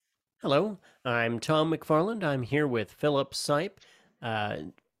Hello, I'm Tom McFarland. I'm here with Philip Sipe. Uh,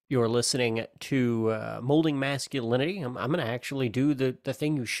 you're listening to Molding Masculinity. I'm going to actually do the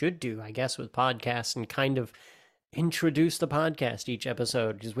thing you should do, I guess, with podcasts and kind of introduce the podcast each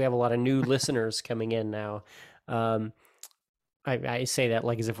episode because we have a lot of new listeners coming in now. Um, I say that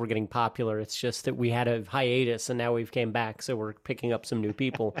like as if we're getting popular. It's just that we had a hiatus and now we've came back, so we're picking up some new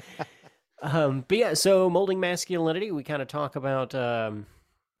people. But yeah, so Molding Masculinity, we kind of talk about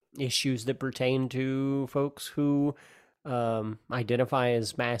issues that pertain to folks who identify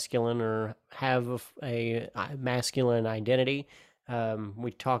as masculine or have a masculine identity.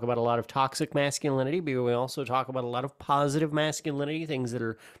 We talk about a lot of toxic masculinity, but we also talk about a lot of positive masculinity, things that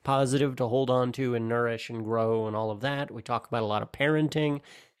are positive to hold on to and nourish and grow and all of that. We talk about a lot of parenting.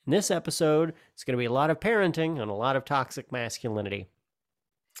 In this episode, it's going to be a lot of parenting and a lot of toxic masculinity.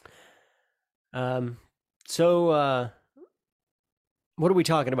 Um, so, what are we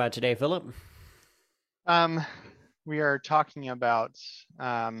talking about today, Philip? Um, we are talking about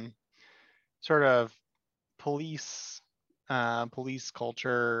um, sort of police police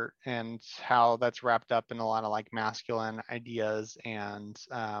culture and how that's wrapped up in a lot of like masculine ideas and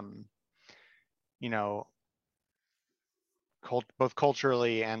you know both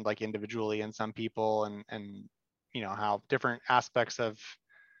culturally and like individually in some people and how different aspects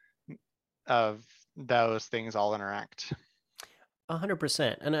of those things all interact.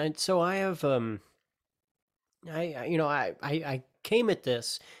 100%. And so I have I came at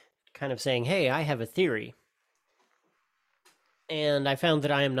this kind of saying, "Hey, I have a theory." And I found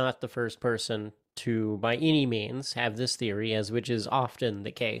that I am not the first person to by any means have this theory, as which is often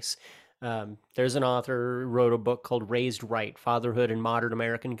the case. There's an author who wrote a book called Raised Right: Fatherhood and Modern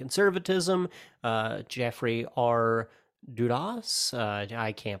American Conservatism. Jeffrey R. Dudas.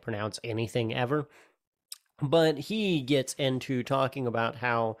 I can't pronounce anything ever. But he gets into talking about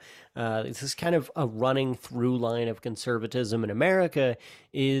how this is kind of a running through line of conservatism in America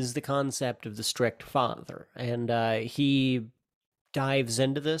is the concept of the strict father. And he dives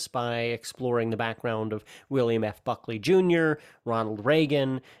into this by exploring the background of William F. Buckley Jr., Ronald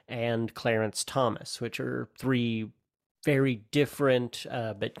Reagan, and Clarence Thomas, which are three very different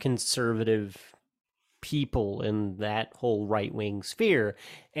but conservative people in that whole right wing sphere.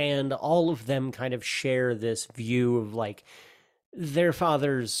 And all of them kind of share this view of like their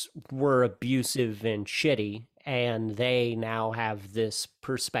fathers were abusive and shitty. And they now have this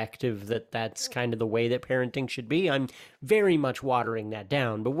perspective that that's kind of the way that parenting should be. I'm very much watering that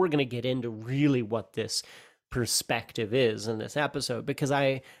down, but we're going to get into really what this perspective is in this episode because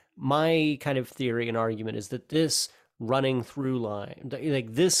my kind of theory and argument is that this running through line,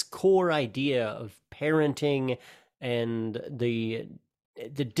 like this core idea of parenting and the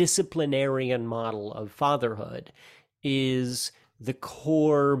disciplinarian model of fatherhood is the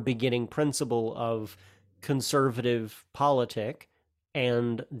core beginning principle of conservative politic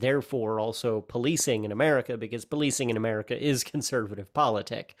and therefore also policing in America because policing in America is conservative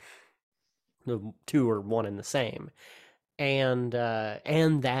politic. The two are one and the same. And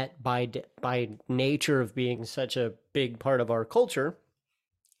that by nature of being such a big part of our culture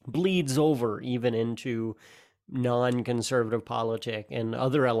bleeds over even into non-conservative politic and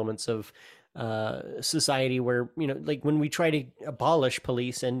other elements of society where like when we try to abolish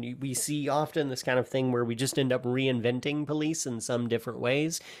police and we see often this kind of thing where we just end up reinventing police in some different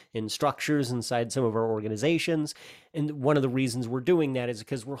ways in structures inside some of our organizations, and one of the reasons we're doing that is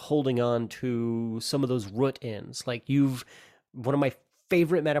because we're holding on to some of those root ends. Like you've one of my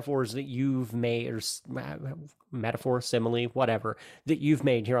favorite metaphors that you've made, or metaphor, simile, whatever, that you've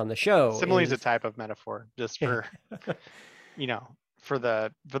made here on the show Simile is a is type of metaphor, just for you know for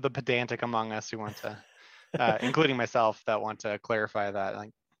the pedantic among us who want to, including myself, that want to clarify that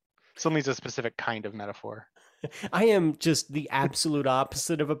like simile is a specific kind of metaphor. I am just the absolute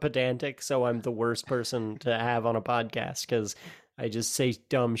opposite of a pedantic, so I'm the worst person to have on a podcast because I just say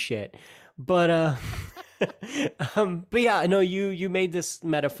dumb shit. But but yeah, no, you made this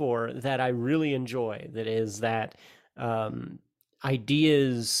metaphor that I really enjoy. That is that um,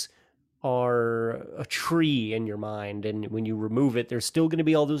 ideas are a tree in your mind, and when you remove it, there's still going to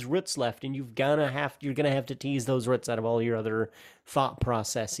be all those roots left, and you're gonna have to tease those roots out of all your other thought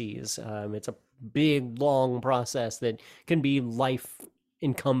processes. It's a big, long process that can be life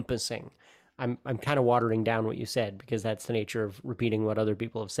encompassing. I'm kind of watering down what you said because that's the nature of repeating what other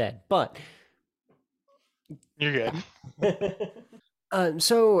people have said, but You're good.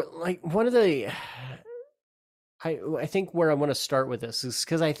 so like one of the I think where I want to start with this is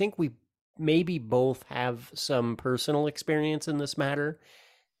because I think we maybe both have some personal experience in this matter.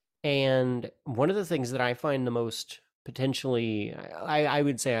 And one of the things that I find the most potentially, I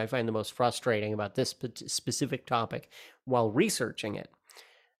would say I find the most frustrating about this specific topic while researching it,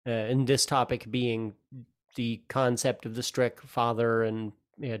 and this topic being the concept of the strict father and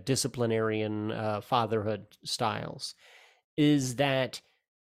disciplinarian fatherhood styles, is that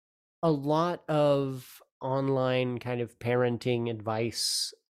a lot of online kind of parenting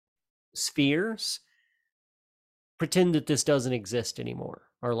advice spheres pretend that this doesn't exist anymore.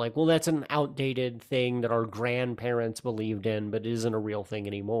 Or like, well, that's an outdated thing that our grandparents believed in, but isn't a real thing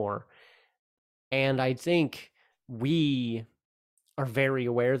anymore. And I think we are very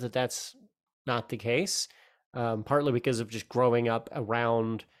aware that that's not the case, partly because of just growing up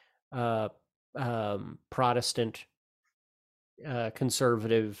around uh, Protestant,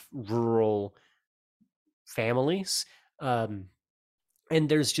 conservative, rural families. Um, and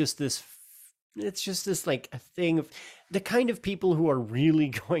there's just this, it's just this like a thing of the kind of people who are really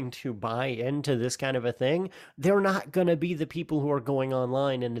going to buy into this kind of a thing. They're not going to be the people who are going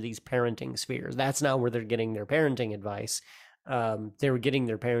online into these parenting spheres. That's not where they're getting their parenting advice. They're getting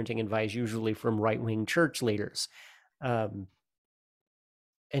their parenting advice usually from right-wing church leaders. um,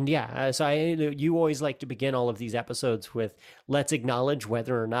 and yeah, so you always like to begin all of these episodes with let's acknowledge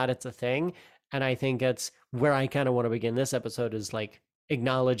whether or not it's a thing. And I think that's where I kind of want to begin this episode, is like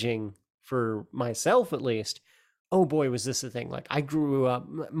acknowledging, for myself at least, oh boy, was this a thing. Like, I grew up,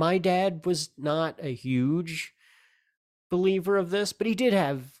 my dad was not a huge believer of this, but he did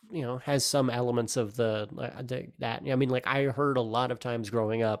have, has some elements of that. I mean, like, I heard a lot of times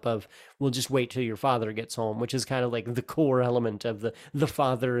growing up of, "Well, just wait till your father gets home," which is kind of like the core element of the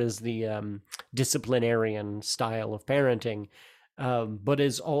father is the disciplinarian style of parenting, but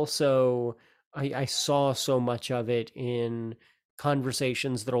is also, I saw so much of it in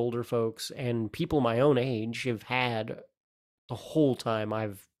conversations that older folks and people my own age have had the whole time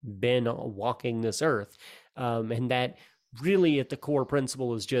I've been walking this earth. And that really at the core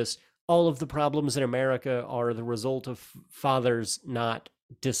principle is just all of the problems in America are the result of fathers not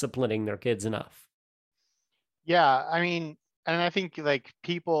disciplining their kids enough. Yeah, I mean, and I think like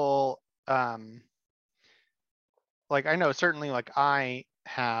people, like I know certainly like I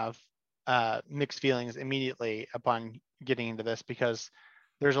have mixed feelings immediately upon getting into this, because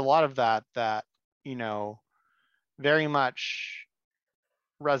there's a lot of that you know very much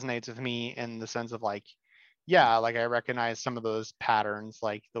resonates with me in the sense of like, yeah, like I recognize some of those patterns,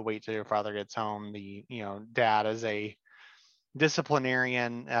 like the wait till your father gets home, the dad as a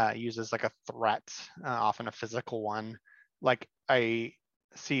disciplinarian, uses like a threat, often a physical one. Like I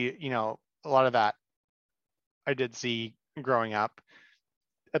see, a lot of that I did see growing up.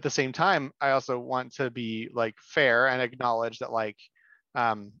 At the same time, I also want to be like fair and acknowledge that like,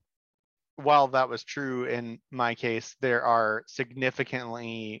 um, while that was true in my case, there are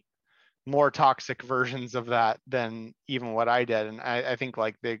significantly more toxic versions of that than even what I did. And I think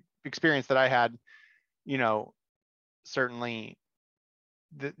like the experience that I had, you know, certainly,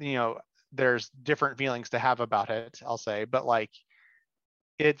 you know, there's different feelings to have about it, I'll say, but like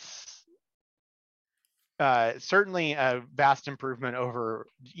it's certainly a vast improvement over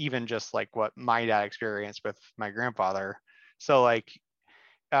even just like what my dad experienced with my grandfather. So like,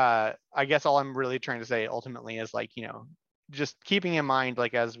 I guess all I'm really trying to say ultimately is like, just keeping in mind,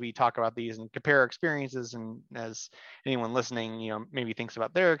 like as we talk about these and compare experiences, and as anyone listening, maybe thinks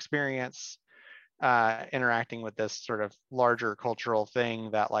about their experience interacting with this sort of larger cultural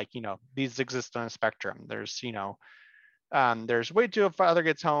thing, that like, these exist on a spectrum. There's wait till a father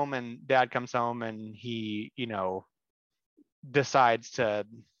gets home and dad comes home and he, decides to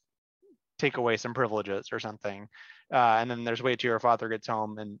take away some privileges or something. And then there's wait till your father gets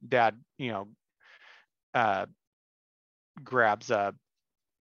home and dad, uh, grabs a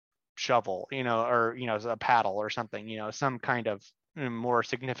shovel, or, a paddle or something, some kind of more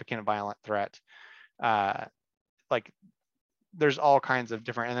significant violent threat. Uh, like there's all kinds of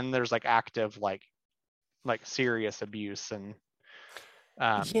different, and then there's like active, like serious abuse um,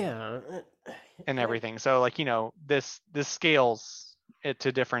 Yeah. and everything. So like, this scales it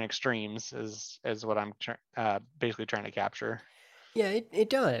to different extremes is what I'm basically trying to capture. Yeah, it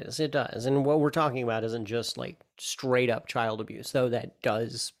does. It does. And what we're talking about isn't just like straight up child abuse, though that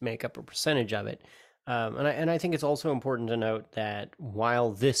does make up a percentage of it. And I think it's also important to note that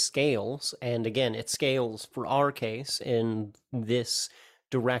while this scales, and again, it scales for our case in this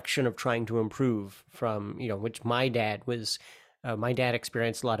direction of trying to improve from, which my dad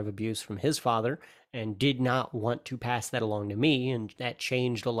experienced a lot of abuse from his father and did not want to pass that along to me. And that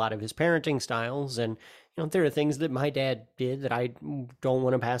changed a lot of his parenting styles. And there are things that my dad did that I don't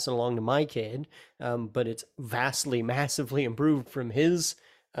want to pass it along to my kid, but it's vastly, massively improved from his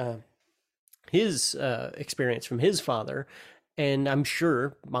uh, his experience from his father. And I'm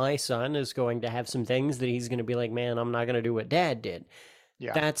sure my son is going to have some things that he's going to be like, man, I'm not going to do what dad did.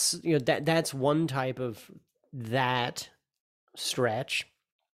 Yeah. That's, that's one type of that stretch.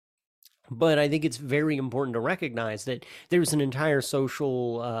 But I think it's very important to recognize that there's an entire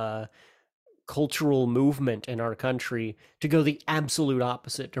social cultural movement in our country to go the absolute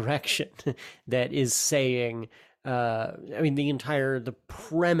opposite direction that is saying, I mean, the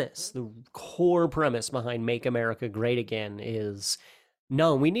premise, the core premise behind Make America Great Again is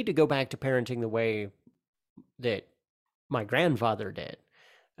no, we need to go back to parenting the way that my grandfather did.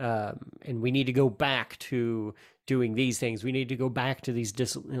 And we need to go back to doing these things. We need to go back to these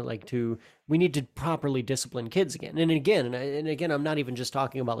we need to properly discipline kids again. And again, I'm not even just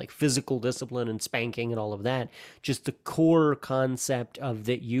talking about like physical discipline and spanking and all of that. Just the core concept of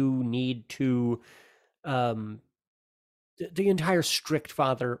that you need to um, the entire strict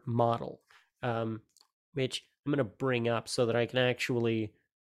father model, which I'm going to bring up so that I can actually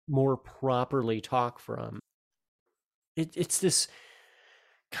more properly talk from. It's this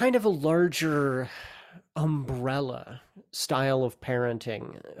kind of a larger umbrella style of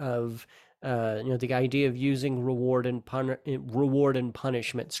parenting of the idea of using reward and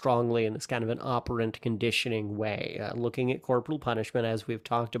punishment strongly in this kind of an operant conditioning way, looking at corporal punishment, as we've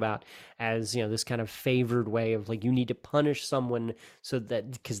talked about, as this kind of favored way of like, you need to punish someone so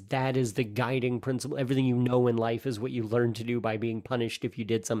that, because that is the guiding principle. Everything you know in life is what you learn to do by being punished if you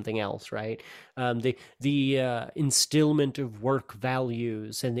did something else, right? The instillment of work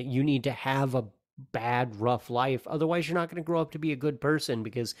values, and that you need to have a bad rough life, otherwise you're not going to grow up to be a good person,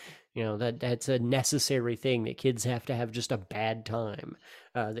 because that's a necessary thing, that kids have to have just a bad time,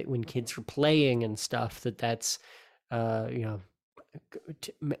 that when kids are playing and stuff, that's uh you know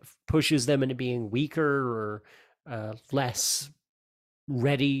pushes them into being weaker or less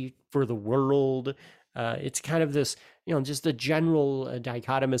ready for the world. It's kind of this, just the general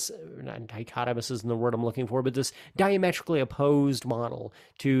dichotomous, not dichotomous isn't the word I'm looking for, but this diametrically opposed model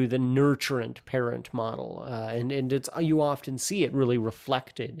to the nurturant parent model. And it's, you often see it really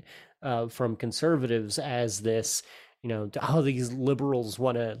reflected from conservatives as this, how these liberals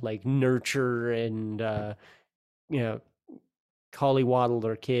want to like nurture and, you know, collywaddle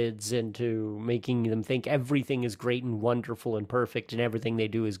their kids into making them think everything is great and wonderful and perfect and everything they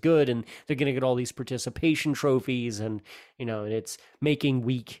do is good, and they're going to get all these participation trophies, and it's making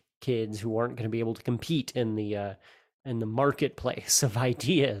weak kids who aren't going to be able to compete in the marketplace of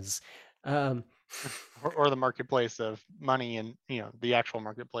ideas. um Or the marketplace of money, and the actual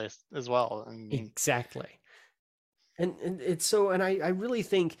marketplace as well. I mean, exactly. And it's so, and I really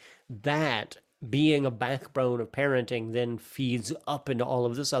think that being a backbone of parenting then feeds up into all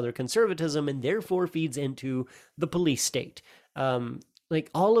of this other conservatism, and therefore feeds into the police state. Like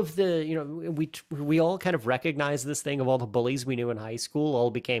all of the, we all kind of recognize this thing of all the bullies we knew in high school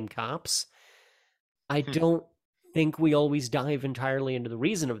all became cops. I don't think we always dive entirely into the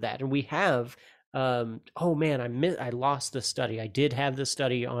reason of that, and we have. Oh man, I lost the study. I did have the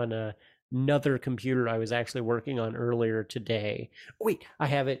study on another computer I was actually working on earlier today. Wait, I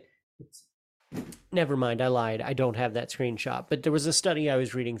have it. It's, never mind, I lied. I don't have that screenshot. But there was a study I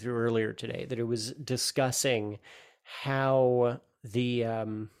was reading through earlier today that it was discussing how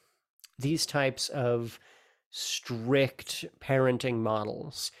these types of strict parenting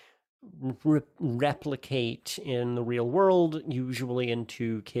models replicate in the real world, usually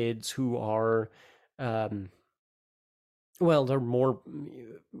into kids who are, um, well, they're more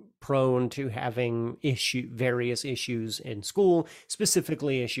prone to having various issues in school,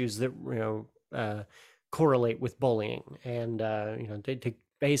 specifically issues that correlate with bullying, and they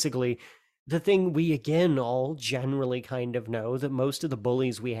basically, the thing we again all generally kind of know, that most of the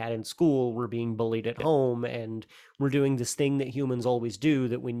bullies we had in school were being bullied at home, and we're doing this thing that humans always do,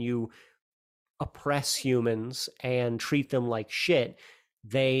 that when you oppress humans and treat them like shit,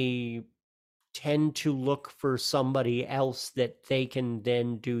 they tend to look for somebody else that they can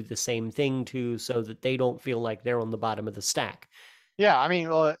then do the same thing to, so that they don't feel like they're on the bottom of the stack. yeah, I mean,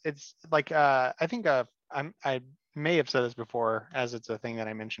 well, it's like I think I may have said this before, as it's a thing that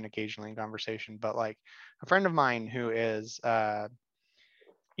I mention occasionally in conversation, but like a friend of mine who is a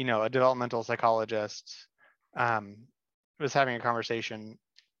developmental psychologist, was having a conversation.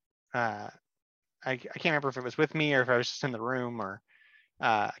 I can't remember if it was with me or if I was just in the room, or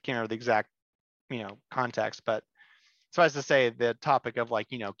I can't remember the exact context, but so as to say, the topic of like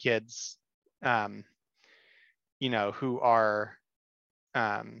kids who are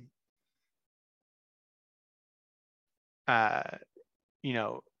um uh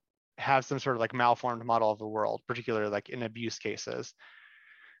have some sort of like malformed model of the world, particularly like in abuse cases.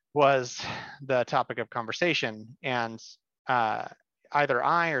 was the topic of conversation. And uh, either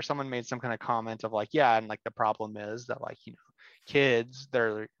I or someone made some kind of comment of like, yeah, and like the problem is that like, kids,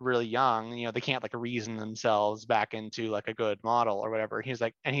 they're really young, they can't like reason themselves back into like a good model or whatever. He's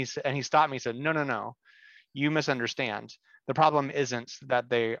like, and he stopped me and said, no, no, no, you misunderstand. The problem isn't that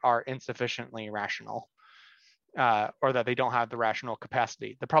they are insufficiently rational. Or that they don't have the rational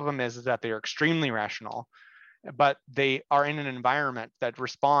capacity. The problem is that they are extremely rational, but they are in an environment that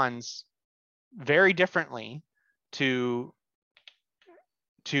responds very differently to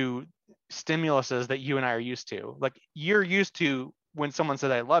stimuluses that you and I are used to. Like you're used to when someone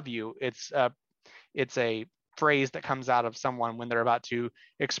says I love you, it's a phrase that comes out of someone when they're about to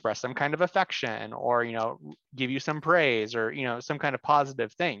express some kind of affection or give you some praise or some kind of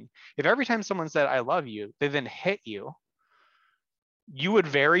positive thing. If every time someone said I love you, they then hit you, you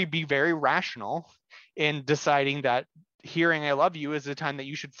would be very rational in deciding that hearing I love you is the time that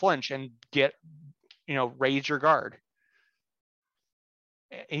you should flinch and raise your guard.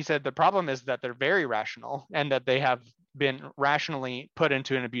 He said the problem is that they're very rational and that they have been rationally put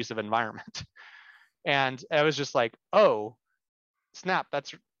into an abusive environment. And I was just like, oh, snap,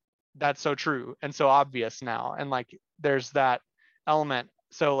 that's so true and so obvious now. And like there's that element.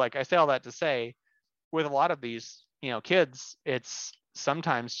 So like I say all that to say, with a lot of these, kids, it's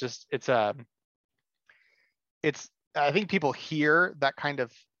sometimes just I think people hear that kind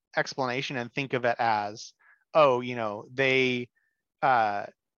of explanation and think of it as, oh, uh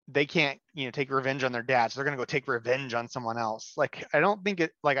they can't take revenge on their dad, so they're going to go take revenge on someone else. Like I don't think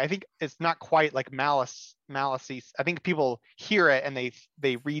it, like I think it's not quite like malice. I think people hear it and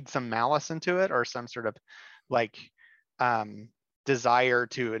they read some malice into it or some sort of like desire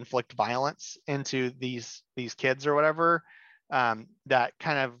to inflict violence into these kids or whatever, that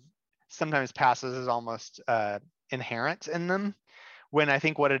kind of sometimes passes as almost inherent in them, when I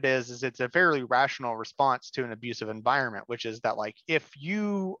think what it is it's a fairly rational response to an abusive environment, which is that like if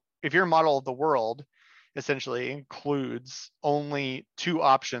your model of the world essentially includes only two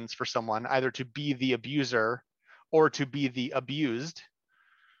options for someone, either to be the abuser or to be the abused,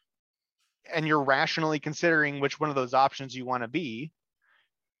 and you're rationally considering which one of those options you want to be,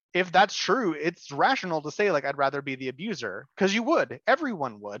 if that's true, it's rational to say like I'd rather be the abuser, because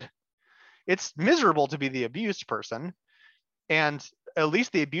everyone would. It's miserable to be the abused person, and at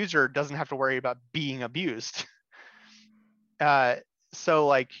least the abuser doesn't have to worry about being abused. So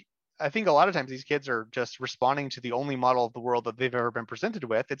like I think a lot of times these kids are just responding to the only model of the world that they've ever been presented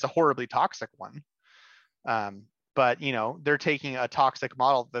with. It's a horribly toxic one. But they're taking a toxic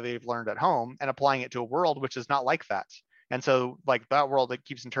model that they've learned at home and applying it to a world which is not like that. And so like that world that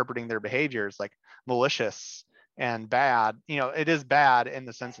keeps interpreting their behaviors like malicious and bad, it is bad in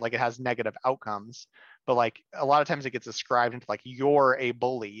the sense like it has negative outcomes, but like a lot of times it gets ascribed into like you're a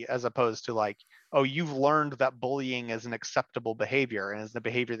bully, as opposed to like, oh, you've learned that bullying is an acceptable behavior and is the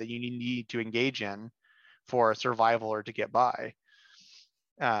behavior that you need to engage in for survival or to get by.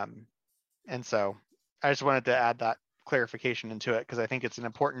 And so I just wanted to add that clarification into it, because I think it's an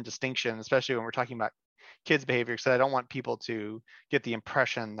important distinction, especially when we're talking about kids' behavior, because I don't want people to get the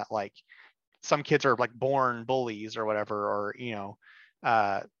impression that like some kids are like born bullies or whatever, or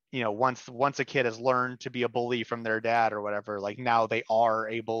once a kid has learned to be a bully from their dad or whatever, like now they are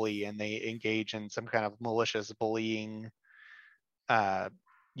a bully and they engage in some kind of malicious bullying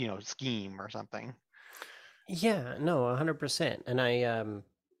scheme or something. Yeah, no, 100%. And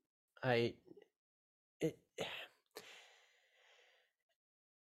I it,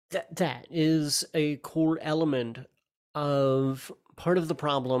 that is a core element of part of the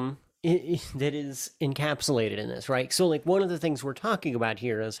problem that is encapsulated in this, right? So, like, one of the things we're talking about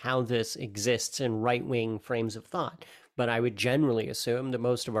here is how this exists in right wing frames of thought. But I would generally assume that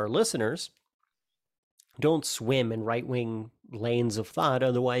most of our listeners don't swim in right wing lanes of thought.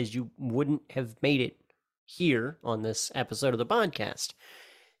 Otherwise, you wouldn't have made it here on this episode of the podcast.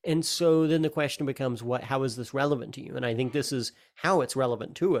 And so then the question becomes, how is this relevant to you? And I think this is how it's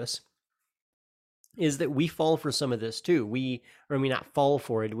relevant to us, is that we fall for some of this too. Not fall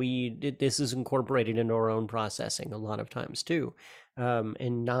for it. This is incorporated into our own processing a lot of times too.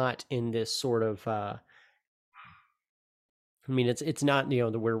 And not in this sort of, it's not,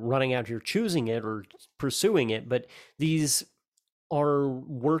 that we're running out here choosing it or pursuing it, but these are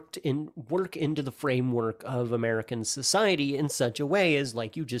work into the framework of American society in such a way as,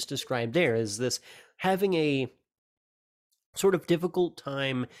 like you just described there, is this having a sort of difficult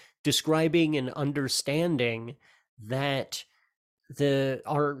time describing and understanding that the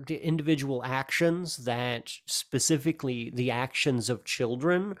individual actions, that specifically the actions of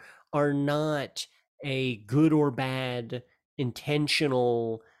children, are not a good or bad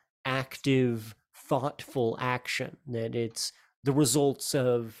intentional active, thoughtful action, that it's the results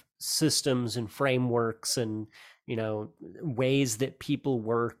of systems and frameworks and, you know, ways that people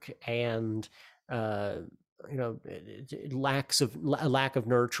work, and uh, you know, a lack of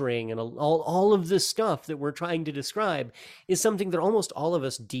nurturing, and all of this stuff that we're trying to describe is something that almost all of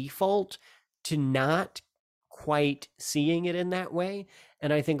us default to not quite seeing it in that way.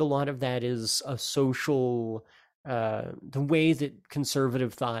 And I think a lot of that is a social, the way that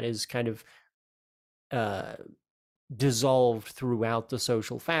conservative thought is kind of uh, dissolved throughout the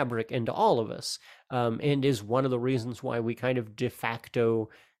social fabric into all of us, and is one of the reasons why we kind of de facto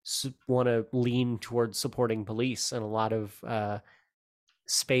want to lean towards supporting police in a lot of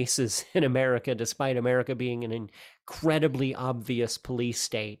spaces in America, despite America being an incredibly obvious police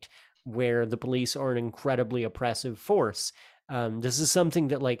state where the police are an incredibly oppressive force. This is something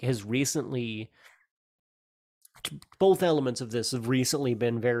that like has recently, both elements of this have recently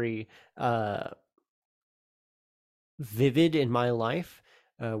been very vivid in my life.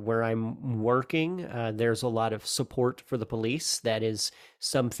 Where I'm working, there's a lot of support for the police. That is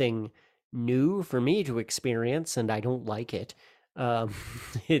something new for me to experience, and I don't like it. Um,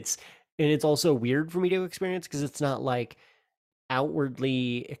 it's it's also weird for me to experience because it's not like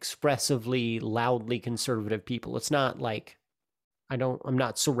outwardly, expressively, loudly conservative people. It's not like I'm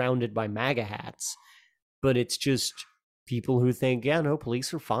not surrounded by MAGA hats, but it's just people who think, yeah, no,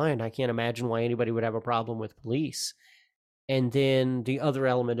 police are fine. I can't imagine why anybody would have a problem with police. And then the other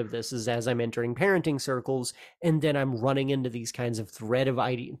element of this is as I'm entering parenting circles, and then I'm running into these kinds of threads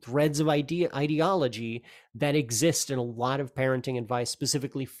of ideology that exist in a lot of parenting advice,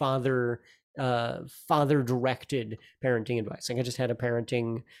 specifically father directed parenting advice. Like I just had a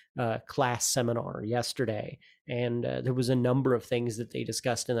parenting class seminar yesterday, and there was a number of things that they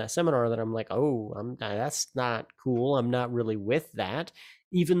discussed in that seminar that I'm like, oh, that's not cool. I'm not really with that,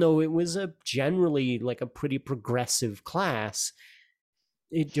 even though it was a generally like a pretty progressive class.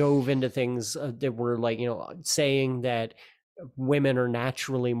 It dove into things that were like, you know, saying that women are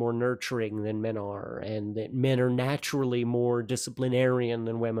naturally more nurturing than men are, and that men are naturally more disciplinarian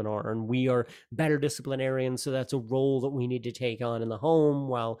than women are, and we are better disciplinarians, so that's a role that we need to take on in the home,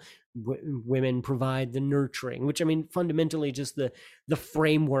 while women provide the nurturing, which I mean fundamentally just the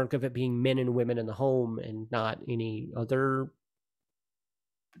framework of it being men and women in the home and not any other,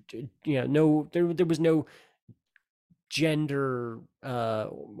 you know, no, there was no gender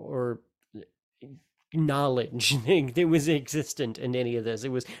or knowledge that was existent in any of this.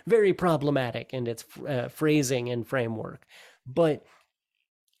 It was very problematic in its phrasing and framework, but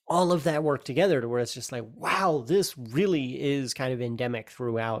all of that worked together to where it's just like, wow, this really is kind of endemic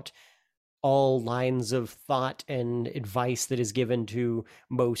throughout all lines of thought and advice that is given to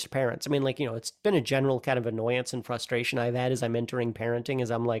most parents. I mean, like, you know, it's been a general kind of annoyance and frustration I've had as I'm entering parenting, as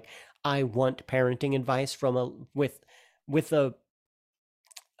I'm like, I want parenting advice from a with a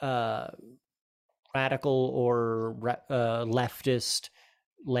uh radical or leftist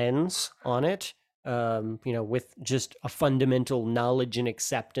lens on it, you know, with just a fundamental knowledge and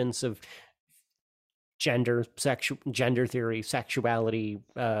acceptance of gender theory, sexuality,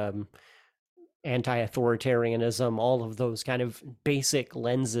 anti-authoritarianism, all of those kind of basic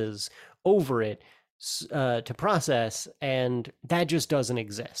lenses over it to process, and that just doesn't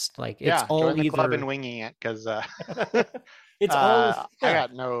exist. Like it's Yeah, all join the club either and winging it, because it's all I yeah,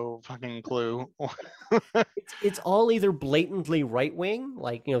 got no fucking clue. it's all either blatantly right wing,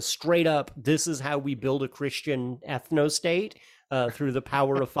 like, you know, straight up, this is how we build a Christian ethno state through the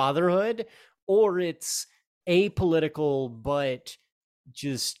power of fatherhood, or it's apolitical, but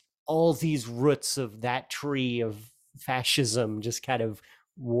just all these roots of that tree of fascism just kind of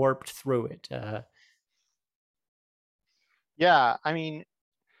warped through it. Yeah, I mean,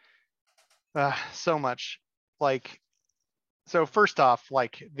 so much. Like, so first off,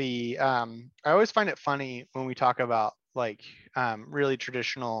 like I always find it funny when we talk about like really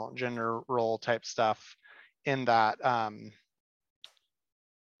traditional gender role type stuff, in that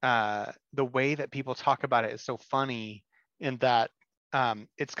the way that people talk about it is so funny, in that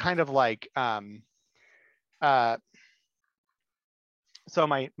it's kind of like uh, so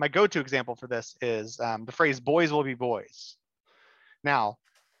my go-to example for this is the phrase "boys will be boys." Now,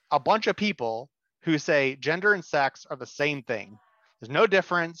 a bunch of people who say gender and sex are the same thing. There's no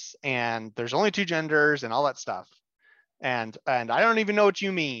difference, and there's only two genders, and all that stuff. And I don't even know what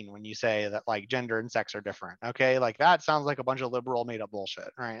you mean when you say that like gender and sex are different. Okay, like that sounds like a bunch of liberal made up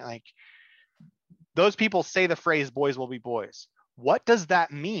bullshit, right? Like those people say the phrase "boys will be boys." What does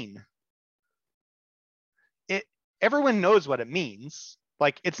that mean? It Everyone knows what it means.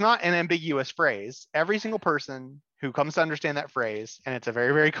 Like, it's not an ambiguous phrase. Every single person who comes to understand that phrase, and it's a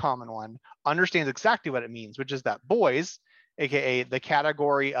very, very common one, understands exactly what it means, which is that boys, aka the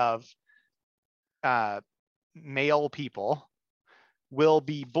category of uh, male people, will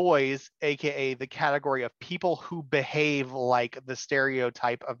be boys, aka the category of people who behave like the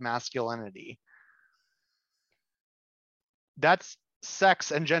stereotype of masculinity. That's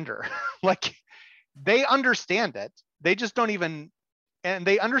sex and gender. Like, they understand it. They just don't even, and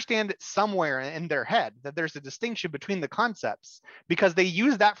they understand it somewhere in their head that there's a distinction between the concepts because they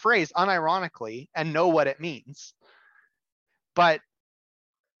use that phrase unironically and know what it means. But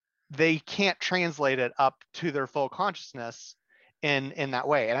they can't translate it up to their full consciousness in that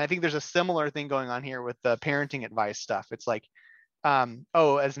way. And I think there's a similar thing going on here with the parenting advice stuff. It's like,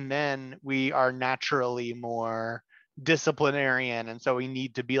 oh, as men, we are naturally more disciplinarian, and so we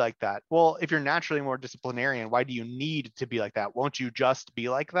need to be like that. Well, if you're naturally more disciplinarian, why do you need to be like that? Won't you just be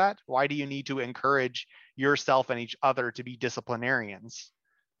like that? Why do you need to encourage yourself and each other to be disciplinarians?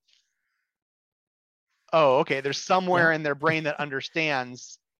 Oh, okay, there's Yeah. somewhere in their brain that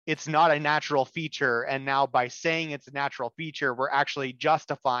understands it's not a natural feature, and now by saying it's a natural feature, we're actually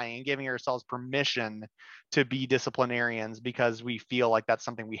justifying and giving ourselves permission to be disciplinarians because we feel like that's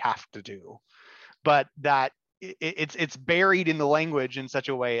something we have to do. But that it's buried in the language in such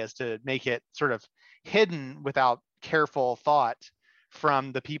a way as to make it sort of hidden without careful thought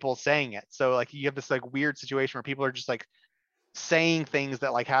from the people saying it. So like you have this like weird situation where people are just like saying things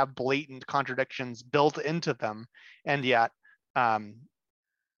that like have blatant contradictions built into them, and yet um,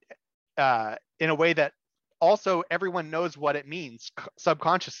 in a way that also everyone knows what it means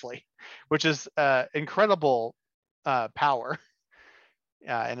subconsciously, which is incredible power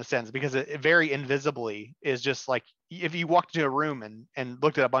in a sense, because it very invisibly is just like if you walked into a room and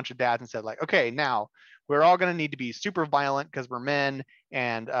looked at a bunch of dads and said like, okay, now we're all going to need to be super violent because we're men,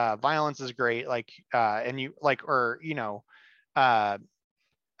 and violence is great, like and you like, or you know, uh,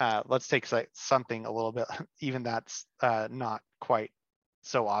 let's take like something a little bit even that's not quite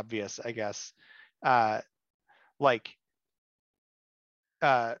so obvious, I guess. Uh, like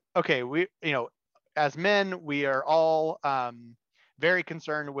okay, we, you know, as men, we are all very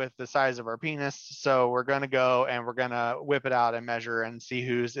concerned with the size of our penis. So we're going to go and we're going to whip it out and measure and see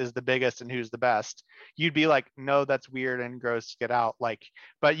whose is the biggest and who's the best. You'd be like, no, that's weird and gross, get out. Like,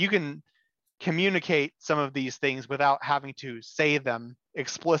 but you can communicate some of these things without having to say them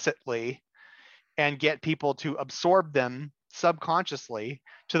explicitly and get people to absorb them subconsciously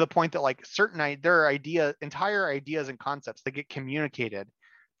to the point that like certain there are entire ideas and concepts that get communicated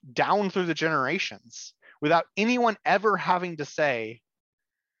down through the generations without anyone ever having to say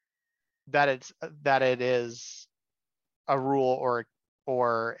that it is a rule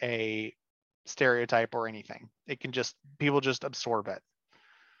or a stereotype or anything. It can just, people just absorb it.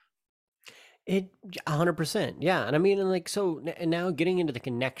 It 100%. Yeah. And I mean, and like, so and now getting into the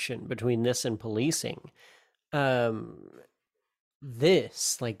connection between this and policing, um,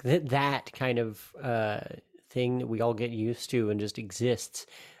 this, like that kind of thing that we all get used to and just exists.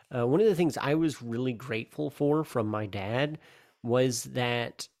 One of the things I was really grateful for from my dad was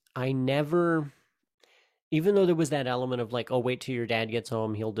that I never, even though there was that element of like, oh, wait till your dad gets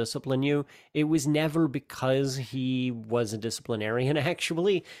home, he'll discipline you, it was never because he was a disciplinarian,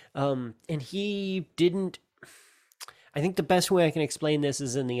 actually. And he didn't. I think the best way I can explain this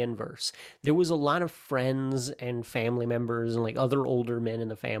is in the inverse. There was a lot of friends and family members and like other older men in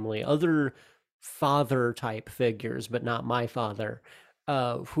the family, other father type figures, but not my father,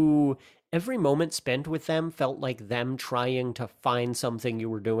 who every moment spent with them felt like them trying to find something you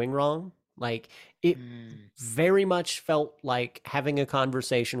were doing wrong. Like it Mm. very much felt like having a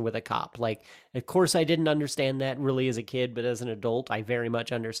conversation with a cop. Like, of course, I didn't understand that really as a kid, but as an adult, I very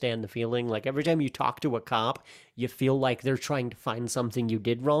much understand the feeling. Like, every time you talk to a cop, you feel like they're trying to find something you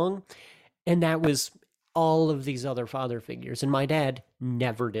did wrong. And that was all of these other father figures. And my dad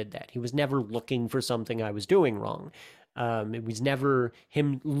never did that. He was never looking for something I was doing wrong. It was never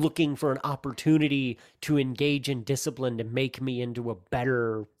him looking for an opportunity to engage in discipline to make me into a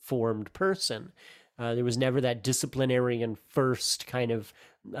better formed person. There was never that disciplinarian first kind of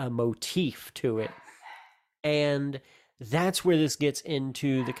motif to it. And that's where this gets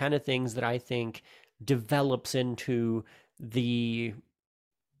into the kind of things that I think develops into the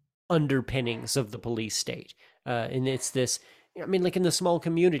underpinnings of the police state. And it's this, I mean, like in the small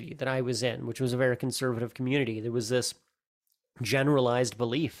community that I was in, which was a very conservative community, there was this generalized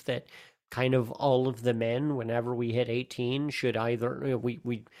belief that kind of all of the men, whenever we hit 18, should either,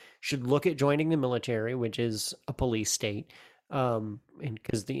 we should look at joining the military, which is a police state, And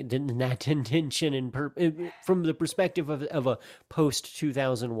because that intention and from the perspective of a post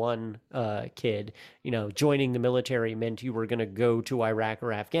 2001 kid, joining the military meant you were going to go to Iraq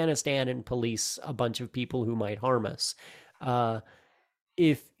or Afghanistan and police a bunch of people who might harm us. Uh,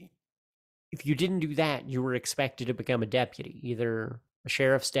 if if you didn't do that, you were expected to become a deputy, either a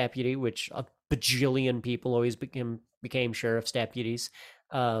sheriff's deputy, which a bajillion people always became sheriff's deputies,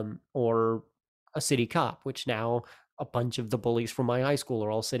 or a city cop, which now a bunch of the bullies from my high school are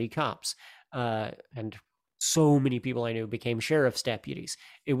all city cops. And so many people I knew became sheriff's deputies.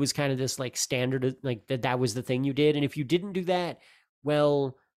 It was kind of this like standard, like that was the thing you did. And if you didn't do that,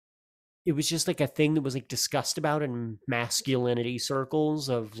 well, it was just like a thing that was like discussed about in masculinity circles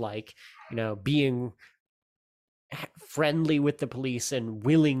of like, being friendly with the police and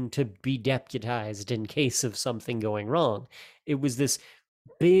willing to be deputized in case of something going wrong. It was this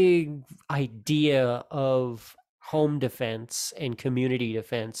big idea of home defense and community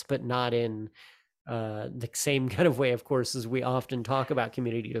defense, but not in the same kind of way, of course, as we often talk about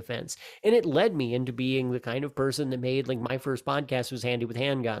community defense. And it led me into being the kind of person that made, like, my first podcast was Handy with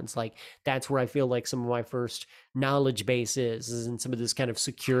Handguns. Like, that's where I feel like some of my first knowledge base is in some of this kind of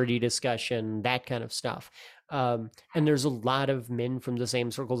security discussion, that kind of stuff. And there's a lot of men from the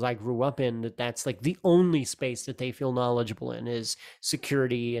same circles I grew up in that's like the only space that they feel knowledgeable in is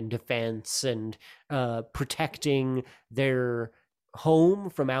security and defense and protecting their home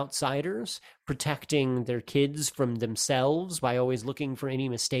from outsiders, protecting their kids from themselves by always looking for any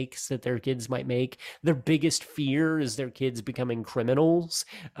mistakes that their kids might make. Their biggest fear is their kids becoming criminals.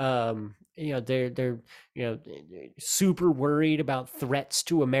 They're super worried about threats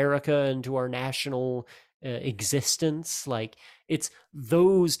to America and to our national existence. Like, it's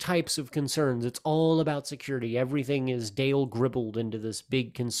those types of concerns. It's all about security. Everything is Dale Gribbled into this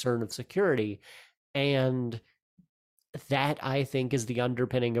big concern of security. And that, I think, is the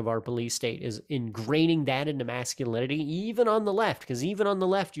underpinning of our police state, is ingraining that into masculinity, even on the left. Because even on the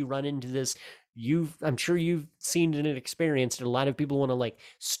left, you run into this. I'm sure you've seen it and experienced it. A lot of people want to like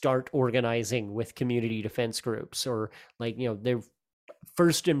start organizing with community defense groups, or like, their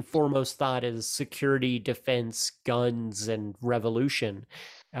first and foremost thought is security, defense, guns, and revolution,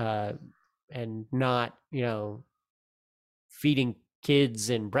 uh, and not, feeding kids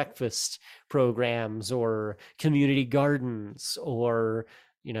in breakfast programs or community gardens or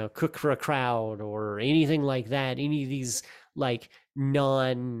cook for a crowd or anything like that, any of these like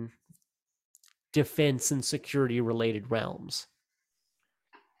non defense and security related realms.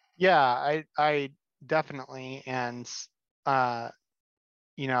 Yeah, I definitely, and uh,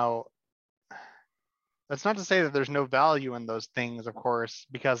 you know, that's not to say that there's no value in those things, of course,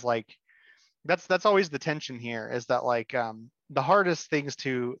 because like that's always the tension here, is that like the hardest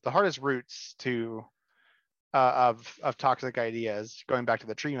roots to of toxic ideas, going back to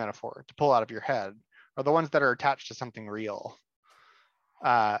the tree metaphor, to pull out of your head, are the ones that are attached to something real,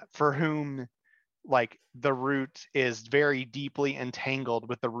 for whom like the root is very deeply entangled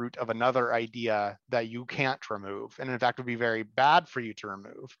with the root of another idea that you can't remove, and in fact would be very bad for you to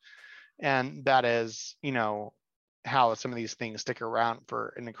remove. And that is, how some of these things stick around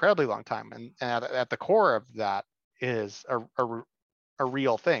for an incredibly long time. And at the core of that is a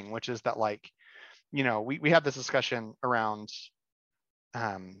real thing, which is that like, we have this discussion around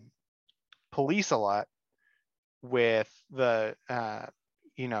police a lot with the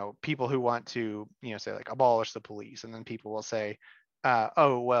people who want to say like abolish the police, and then people will say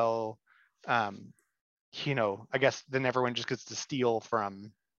oh well, I guess then everyone just gets to steal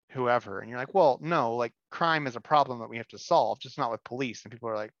from whoever, and you're like, well, no, like crime is a problem that we have to solve, just not with police. And people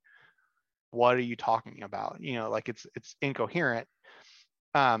are like, what are you talking about? Like it's incoherent,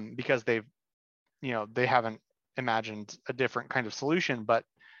 because they haven't imagined a different kind of solution. But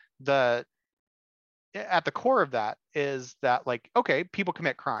the at the core of that is that like, okay, people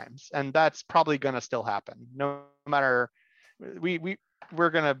commit crimes, and that's probably going to still happen no matter. We're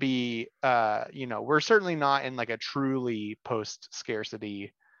going to be we're certainly not in like a truly post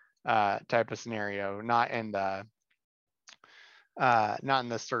scarcity type of scenario, not in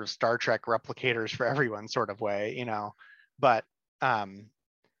this sort of Star Trek replicators for everyone sort of way, but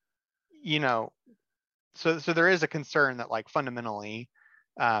you know so there is a concern that like fundamentally,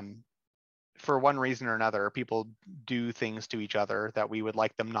 for one reason or another, people do things to each other that we would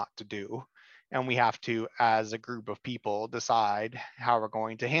like them not to do, and we have to, as a group of people, decide how we're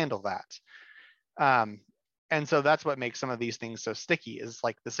going to handle that. And so that's what makes some of these things so sticky, is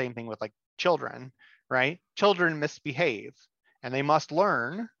like the same thing with like children, right? Children misbehave, and they must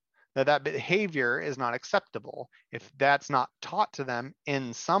learn that that behavior is not acceptable. If that's not taught to them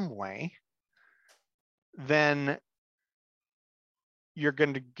in some way, then you're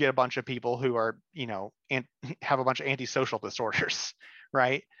going to get a bunch of people who are, and have a bunch of antisocial disorders,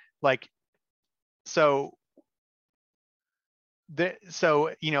 right? Like, so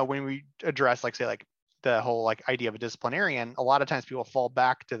when we address, like, say, like the whole like idea of a disciplinarian, a lot of times people fall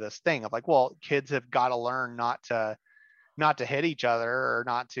back to this thing of like, well, kids have got to learn not to hit each other, or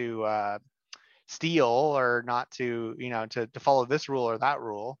not to steal, or not to to follow this rule or that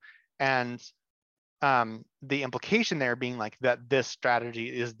rule. And the implication there being like that this strategy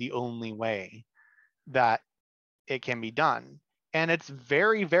is the only way that it can be done. And it's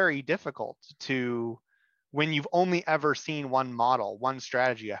very, very difficult to, when you've only ever seen one model, one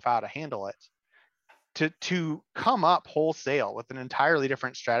strategy of how to handle it, to come up wholesale with an entirely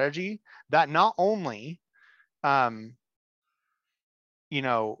different strategy that not only um,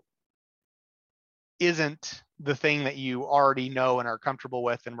 isn't the thing that you already know and are comfortable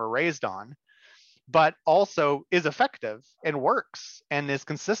with and were raised on, but also is effective and works and is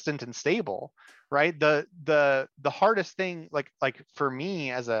consistent and stable, right? The hardest thing, like for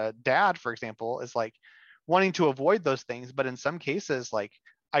me as a dad, for example, is like wanting to avoid those things, but in some cases, like,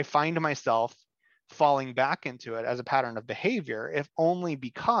 I find myself falling back into it as a pattern of behavior, if only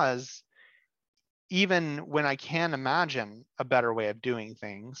because even when I can imagine a better way of doing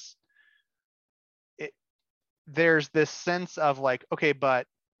things, there's this sense of like, okay, but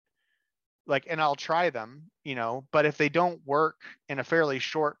like, and I'll try them, but if they don't work in a fairly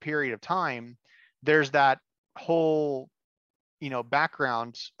short period of time, there's that whole,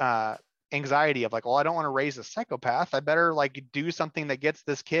 background anxiety of like, well, I don't want to raise a psychopath. I better like do something that gets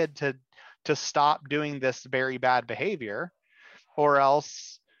this kid to stop doing this very bad behavior, or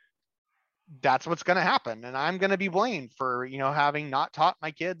else that's what's going to happen, and I'm going to be blamed for having not taught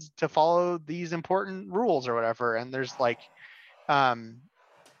my kids to follow these important rules or whatever. And there's like um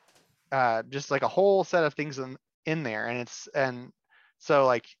just like a whole set of things in there, and so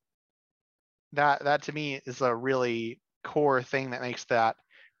like that to me is a really core thing that makes that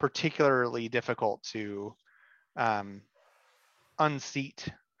particularly difficult to unseat,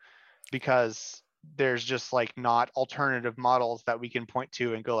 because there's just like not alternative models that we can point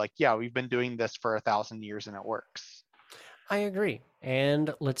to and go like, yeah, we've been doing this for 1,000 years and it works. I agree.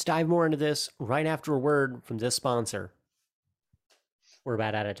 And let's dive more into this right after a word from this sponsor. We're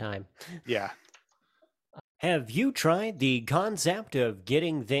about out of time. Yeah. Have you tried the concept of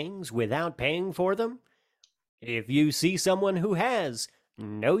getting things without paying for them? If you see someone who has,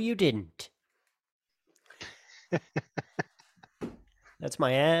 no, you didn't. That's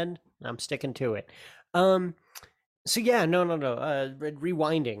my ad. I'm sticking to it. So yeah, no.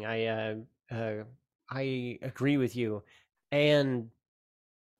 Rewinding. I agree with you, and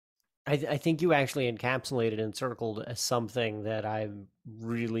I think you actually encapsulated and circled as something that I'm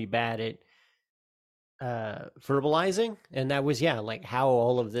really bad at verbalizing, and that was, yeah, like how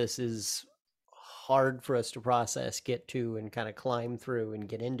all of this is hard for us to process, get to, and kind of climb through and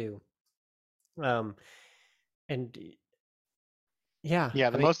get into. Um, and yeah, Yeah, I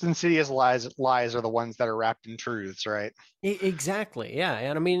the mean, most insidious lies are the ones that are wrapped in truths, right? exactly, yeah,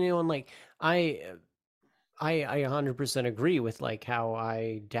 and I mean, and like I, I 100% agree with like how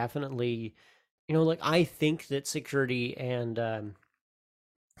I definitely, like I think that security and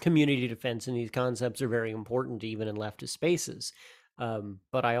community defense and these concepts are very important even in leftist spaces.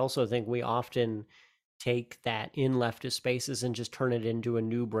 But I also think we often take that in leftist spaces and just turn it into a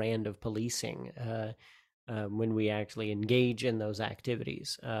new brand of policing when we actually engage in those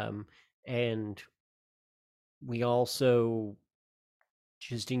activities. And we also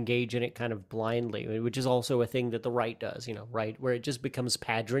just engage in it kind of blindly, which is also a thing that the right does, right, where it just becomes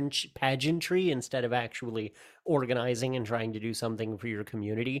pageantry instead of actually organizing and trying to do something for your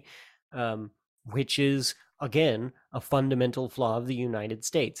community, which is, again, a fundamental flaw of the United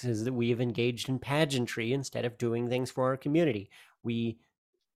States, is that we have engaged in pageantry instead of doing things for our community. We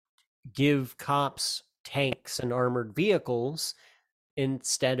give cops tanks and armored vehicles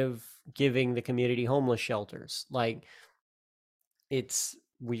instead of giving the community homeless shelters. Like, it's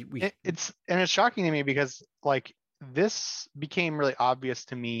It's shocking to me because like this became really obvious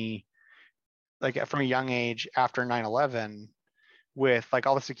to me like from a young age after 9/11, with like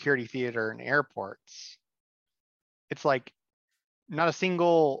all the security theater and airports. It's like not a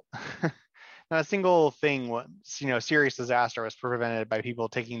single not a single thing was, serious disaster was prevented by people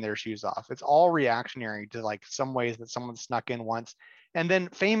taking their shoes off. It's all reactionary to like some ways that someone snuck in once, and then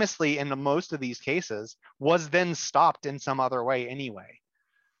famously in most of these cases was then stopped in some other way anyway.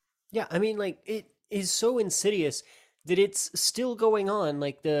 Yeah, I mean, like, it is so insidious that it's still going on.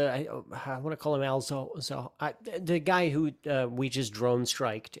 Like I want to call him the guy who we just drone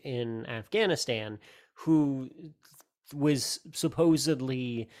striked in Afghanistan, who was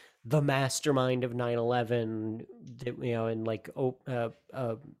supposedly the mastermind of 9/11, that, and like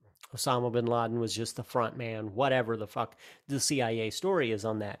Osama bin Laden was just the front man, whatever the fuck the CIA story is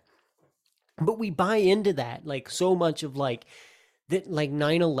on that. But we buy into that, like, so much of like that, like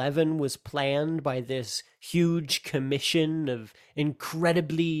 9/11 was planned by this huge commission of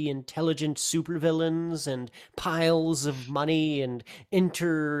incredibly intelligent supervillains and piles of money and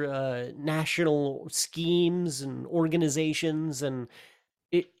international schemes and organizations, and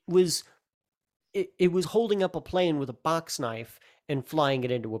it was it was holding up a plane with a box knife and flying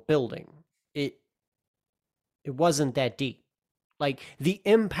it into a building. It wasn't that deep. Like the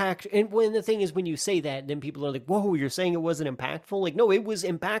impact, and when the thing is, when you say that, then people are like, "Whoa, you're saying it wasn't impactful?" Like, no, it was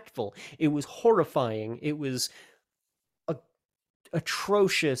impactful. It was horrifying. It was a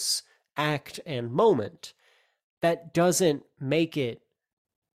atrocious act and moment. That doesn't make it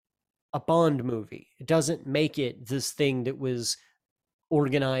a Bond movie. It doesn't make it this thing that was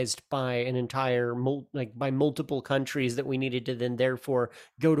organized by an entire like by multiple countries that we needed to then therefore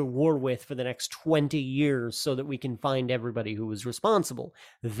go to war with for the next 20 years so that we can find everybody who was responsible.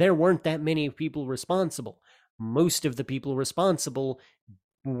 There weren't that many people responsible. Most of the people responsible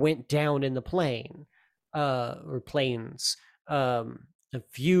went down in the plane, or planes. A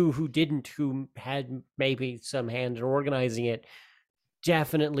few who didn't, who had maybe some hand in organizing it,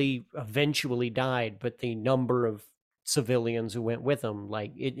 definitely eventually died, but the number of civilians who went with them,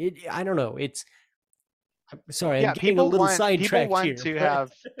 like I don't know, it's, I'm sorry, I'm Yeah, getting a little people sidetracked want here, to but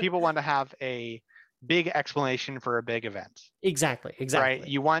have people want to have a big explanation for a big event. exactly, Right? exactly.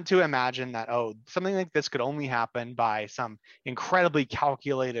 You want to imagine that, oh, something like this could only happen by some incredibly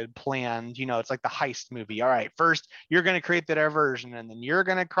calculated, planned, it's like the heist movie. All right, first you're going to create the diversion, and then you're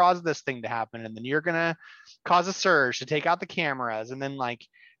going to cause this thing to happen, and then you're going to cause a surge to take out the cameras, and then, like,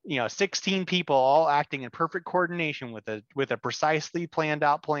 16 people all acting in perfect coordination with a precisely planned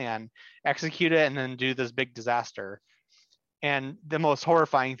out plan, execute it, and then do this big disaster. And the most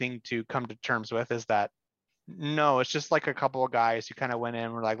horrifying thing to come to terms with is that, no, it's just like a couple of guys who kind of went in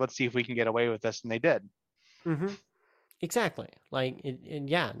and were like, let's see if we can get away with this. And they did. Mm-hmm. Exactly. Like, and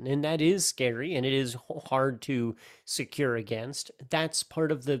yeah, and that is scary, and it is hard to secure against. That's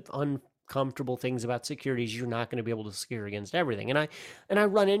part of the uncomfortable things about security, is you're not going to be able to secure against everything. And I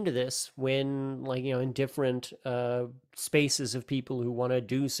run into this when, like, in different spaces of people who want to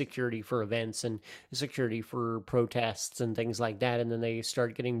do security for events and security for protests and things like that, and then they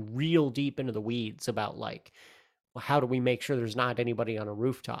start getting real deep into the weeds about, like, well, how do we make sure there's not anybody on a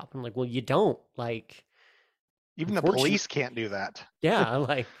rooftop? I'm like, well, you don't, like, Even the unfortunately. police can't do that. Yeah,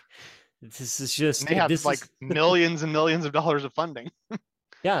 like, this is And just they have this like is millions and millions of dollars of funding.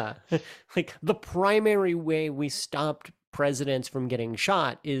 yeah. Like, the primary way we stopped presidents from getting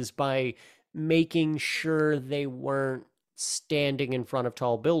shot is by making sure they weren't standing in front of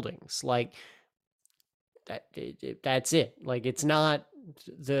tall buildings. Like, that's it. Like, it's not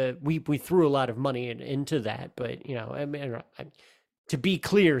we threw a lot of money into that, but I mean, to be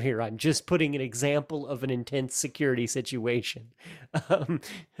clear here, I'm just putting an example of an intense security situation. Um,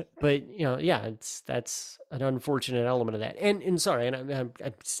 but yeah, that's an unfortunate element of that. And sorry, and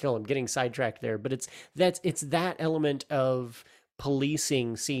I'm getting sidetracked there, but it's that element of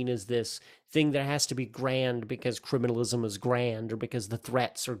policing seen as this thing that has to be grand because criminalism is grand, or because the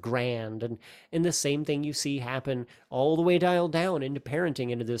threats are grand, and the same thing you see happen all the way dialed down into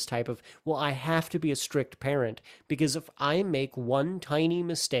parenting, into this type of, well, I have to be a strict parent because if I make one tiny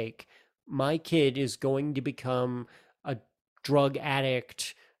mistake, my kid is going to become a drug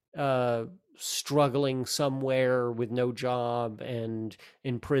addict, struggling somewhere with no job and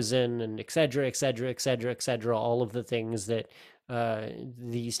in prison, and et cetera, et cetera, et cetera, et cetera, all of the things that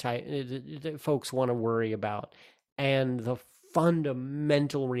these type that folks want to worry about. And the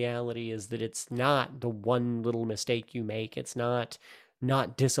fundamental reality is that it's not the one little mistake you make. It's not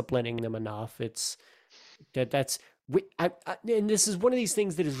disciplining them enough. It's that's and this is one of these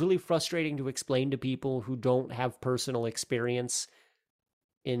things that is really frustrating to explain to people who don't have personal experience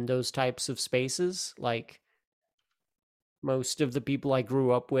in those types of spaces. Like, most of the people I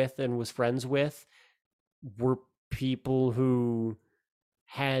grew up with and was friends with were people who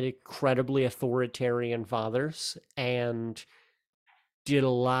had incredibly authoritarian fathers and did a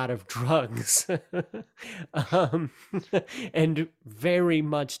lot of drugs, um, and very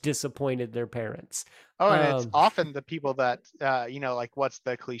much disappointed their parents. Oh, and it's Um, often the people that, like, what's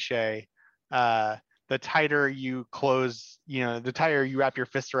the cliche? Uh, the tighter you close, the tighter you wrap your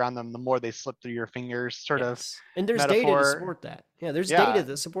fist around them, the more they slip through your fingers, sort of yes, and there's data to metaphor. support that. Yeah, there's data Yeah,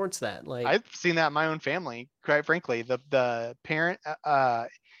 that supports that. Like, I've seen that in my own family, quite frankly. The parent,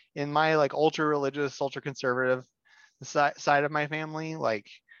 in my, like, ultra religious, ultra conservative side of my family, like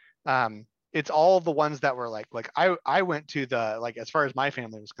it's all the ones that were I went to the, like, as far as my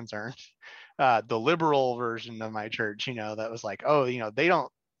family was concerned, the liberal version of my church, that was like, oh, they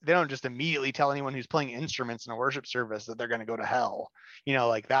don't just immediately tell anyone who's playing instruments in a worship service that they're going to go to hell.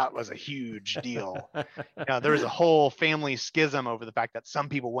 Like that was a huge deal. There was a whole family schism over the fact that some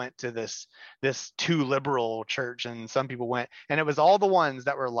people went to this too liberal church and some people went, and it was all the ones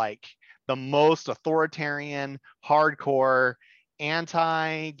that were like the most authoritarian, hardcore,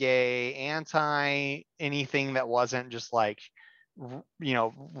 anti-gay, anti anything that wasn't just like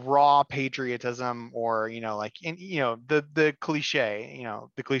raw patriotism, or the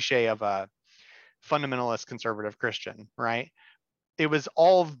cliche of a fundamentalist conservative Christian, right? It was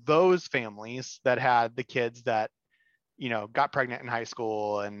all of those families that had the kids that got pregnant in high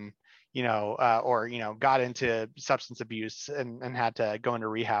school, and or got into substance abuse and had to go into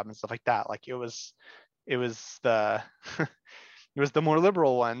rehab and stuff like that. Like it was the it was the more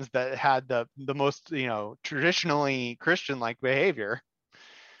liberal ones that had the most traditionally Christian like behavior.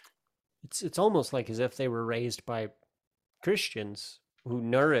 It's almost like as if they were raised by Christians who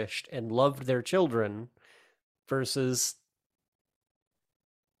nourished and loved their children versus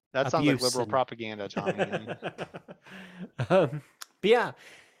That sounds like abuse liberal and propaganda, Tommy. And but yeah,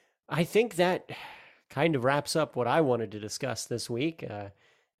 I think that kind of wraps up what I wanted to discuss this week.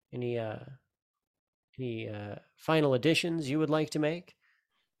 Any final additions you would like to make?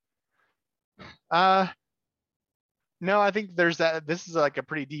 uh no, I think there's that. This is like a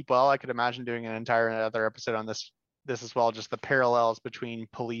pretty deep well. I could imagine doing an entire other episode on this as well, just the parallels between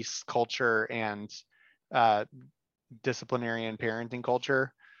police culture and uh disciplinarian parenting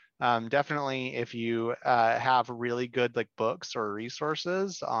culture. Definitely, if you have really good like books or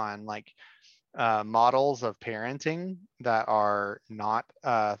resources on like models of parenting that are not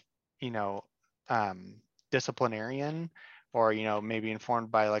you know um, disciplinarian, or maybe informed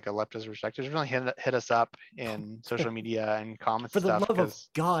by like a leftist perspective, really hit us up in social media and comments For and the stuff, love of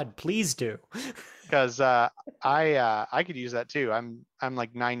God, please do. because I could use that too. I'm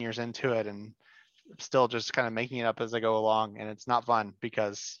like 9 years into it and still just kind of making it up as I go along, and it's not fun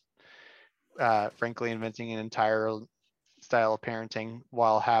because frankly, inventing an entire style of parenting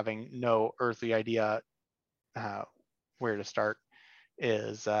while having no earthly idea uh, where to start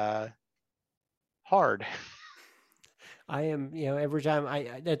is hard. I am, every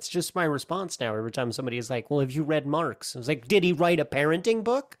time that's just my response now. Every time somebody is like, "Well, have you read Marx?" I was like, "Did he write a parenting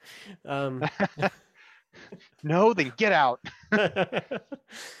book?" Um, No, then get out. but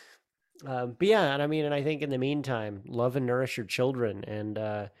yeah, and I mean, and I think in the meantime, love and nourish your children,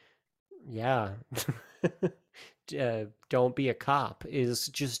 and yeah, don't be a cop is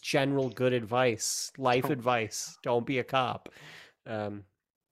just general good advice, life advice. Don't be a cop. Um,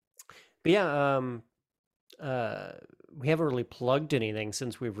 but yeah, uh, we haven't really plugged anything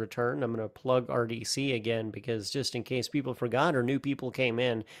since we've returned. I'm going to plug RDC again because just in case people forgot or new people came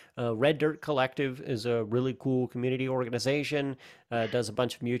in, Red Dirt Collective is a really cool community organization. Does a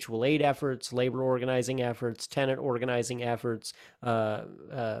bunch of mutual aid efforts, labor organizing efforts, tenant organizing efforts.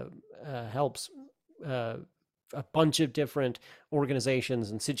 Helps uh, a bunch of different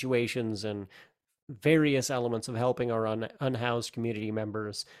organizations and situations and various elements of helping our unhoused community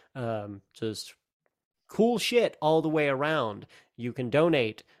members. Just cool shit all the way around. You can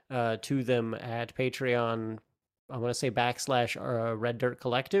donate to them at Patreon. I want to say / Red Dirt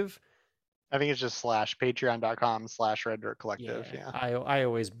Collective. I think it's just slash patreon.com/Red Dirt Yeah, Collective. Yeah. I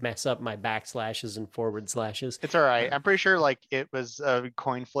always mess up my backslashes and forward slashes. It's all right. I'm pretty sure like it was a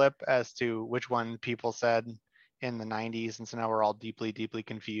coin flip as to which one people said in the 90s. And so now we're all deeply, deeply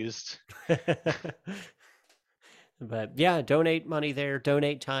confused. But yeah, donate money there,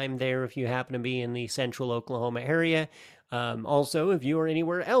 donate time there if you happen to be in the central Oklahoma area. Also, if you are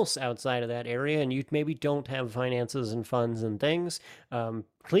anywhere else outside of that area and you maybe don't have finances and funds and things,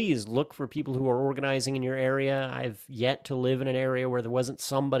 please look for people who are organizing in your area. I've yet to live in an area where there wasn't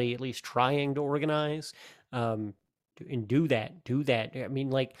somebody at least trying to organize. And do that. Do that. I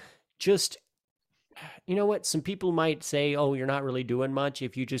mean, like, just you know what? Some people might say, oh, you're not really doing much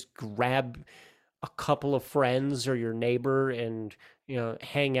if you just grab a couple of friends or your neighbor and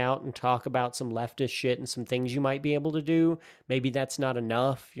hang out and talk about some leftist shit and some things you might be able to do. Maybe that's not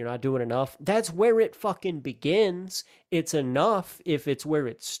enough. You're not doing enough. That's where it fucking begins. It's enough if it's where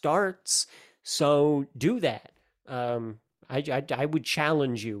it starts. So do that. I would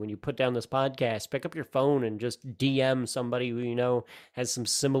challenge you when you put down this podcast, pick up your phone and just DM somebody who has some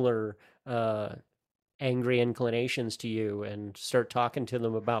similar angry inclinations to you and start talking to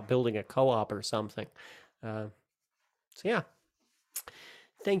them about building a co-op or something. So yeah,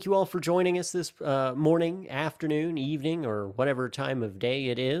 Thank you all for joining us this morning, afternoon, evening, or whatever time of day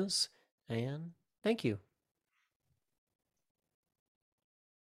it is. And thank you.